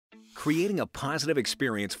Creating a positive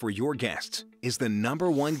experience for your guests is the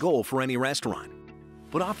 #1 goal for any restaurant.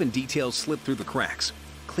 But often details slip through the cracks,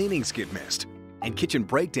 cleanings get missed, and kitchen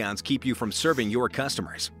breakdowns keep you from serving your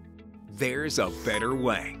customers. There's a better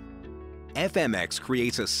way. FMX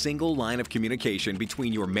creates a single line of communication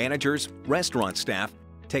between your managers, restaurant staff,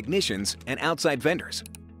 technicians, and outside vendors.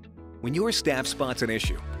 When your staff spots an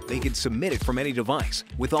issue, they can submit it from any device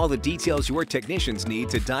with all the details your technicians need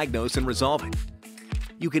to diagnose and resolve it.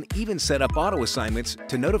 You can even set up auto assignments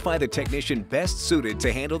to notify the technician best suited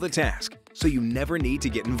to handle the task, so you never need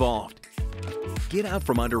to get involved. Get out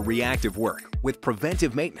from under reactive work with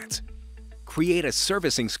preventive maintenance. Create a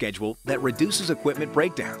servicing schedule that reduces equipment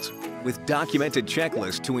breakdowns with documented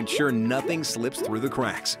checklists to ensure nothing slips through the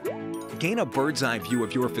cracks. Gain a bird's-eye view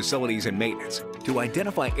of your facilities and maintenance to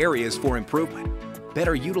identify areas for improvement,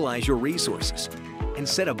 better utilize your resources, and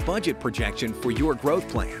set a budget projection for your growth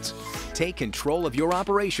plans. Take control of your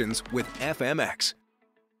operations with FMX.